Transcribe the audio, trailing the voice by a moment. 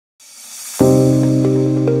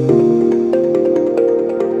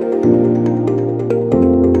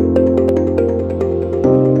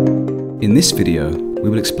this video, we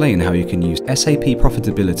will explain how you can use SAP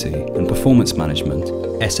Profitability and Performance Management,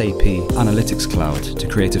 SAP Analytics Cloud, to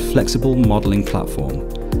create a flexible modeling platform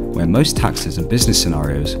where most taxes and business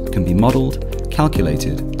scenarios can be modeled,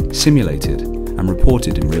 calculated, simulated, and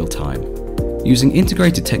reported in real time. Using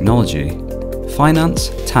integrated technology, finance,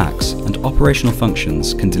 tax, and operational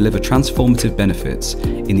functions can deliver transformative benefits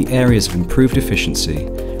in the areas of improved efficiency,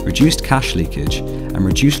 reduced cash leakage, and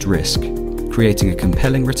reduced risk, creating a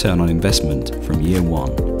compelling return on investment from year one.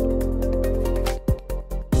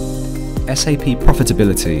 SAP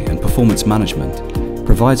Profitability and Performance Management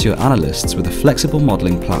provides your analysts with a flexible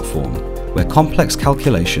modeling platform where complex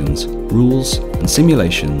calculations, rules, and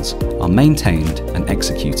simulations are maintained and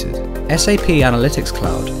executed. SAP Analytics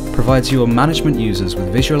Cloud provides your management users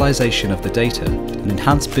with visualization of the data and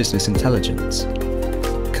enhanced business intelligence.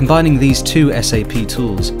 Combining these two SAP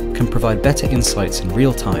tools can provide better insights in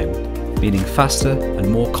real time, meaning faster and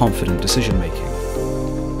more confident decision-making.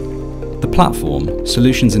 The platform,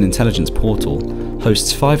 Solutions and Intelligence Portal,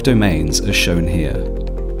 hosts 5 domains as shown here.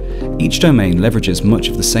 Each domain leverages much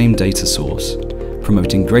of the same data source,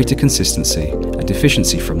 promoting greater consistency and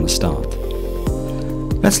efficiency from the start.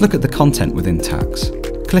 Let's look at the content within tax.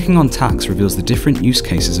 Clicking on tax reveals the different use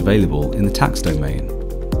cases available in the tax domain.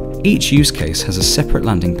 Each use case has a separate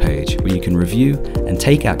landing page where you can review and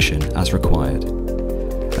take action as required.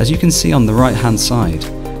 As you can see on the right-hand side,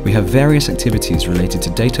 we have various activities related to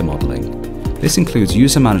data modeling. This includes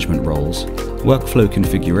user management roles, workflow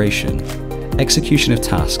configuration, execution of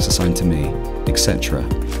tasks assigned to me, etc.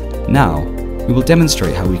 Now, we will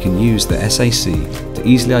demonstrate how we can use the SAC to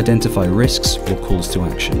easily identify risks or calls to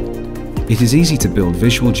action. It is easy to build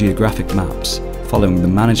visual geographic maps following the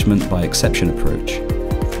management by exception approach.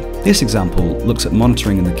 This example looks at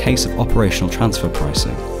monitoring in the case of operational transfer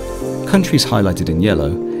pricing. Countries highlighted in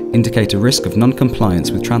yellow indicate a risk of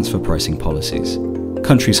non-compliance with transfer pricing policies.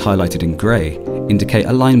 Countries highlighted in grey indicate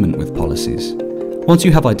alignment with policies. Once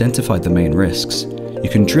you have identified the main risks, you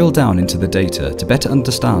can drill down into the data to better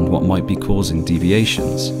understand what might be causing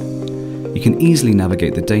deviations. You can easily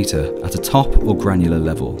navigate the data at a top or granular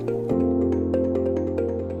level.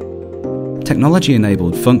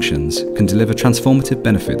 Technology-enabled functions can deliver transformative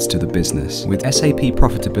benefits to the business. With SAP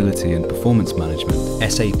Profitability and Performance Management,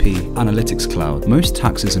 SAP Analytics Cloud, most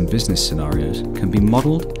taxes and business scenarios can be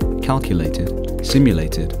modeled, calculated,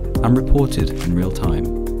 simulated, and reported in real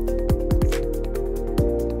time.